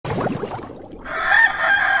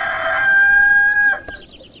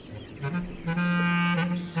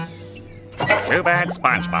Too bad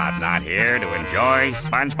SpongeBob's not here to enjoy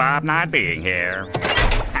SpongeBob not being here.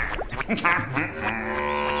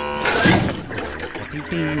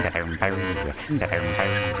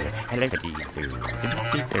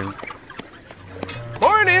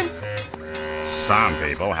 Morning! Some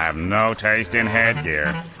people have no taste in headgear.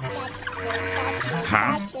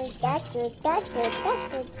 Huh?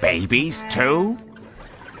 Babies, too?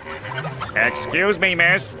 Excuse me,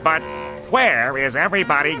 miss, but where is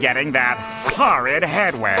everybody getting that horrid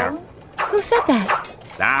headwear? Who said that?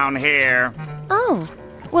 Down here. Oh,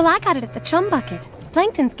 well, I got it at the Chum Bucket.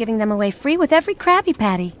 Plankton's giving them away free with every Krabby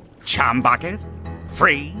Patty. Chum Bucket?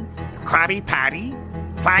 Free? Krabby Patty?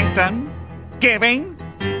 Plankton? Giving?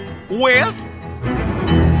 With?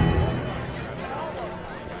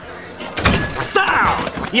 So,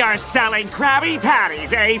 you're selling Krabby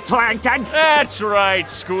Patties, eh, Plankton? That's right,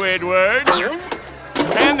 Squidward.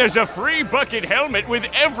 And there's a free bucket helmet with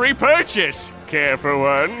every purchase. Care for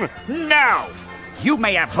one? No! You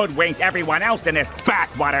may have hoodwinked everyone else in this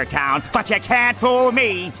backwater town, but you can't fool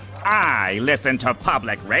me. I listen to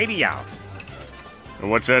public radio.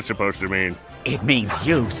 What's that supposed to mean? It means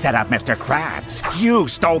you set up Mr. Krabs. You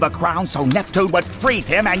stole the crown so Neptune would freeze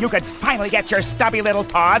him and you could finally get your stubby little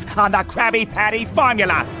paws on the Krabby Patty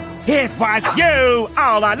formula. It was you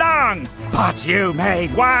all along. But you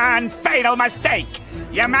made one fatal mistake.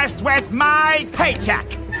 You messed with my paycheck.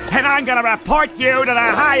 And I'm gonna report you to the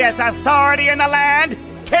highest authority in the land,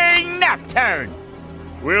 King Neptune.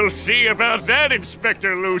 We'll see about that,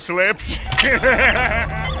 Inspector Loose Lips.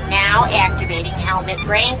 Now activating helmet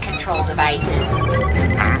brain control devices.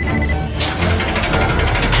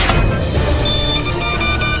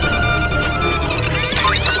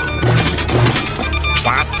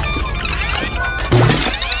 What?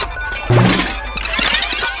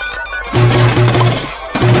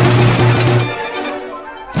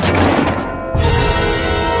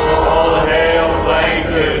 All hail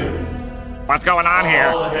Plankton! What's going on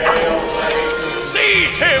here?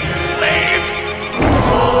 Seize him, slave!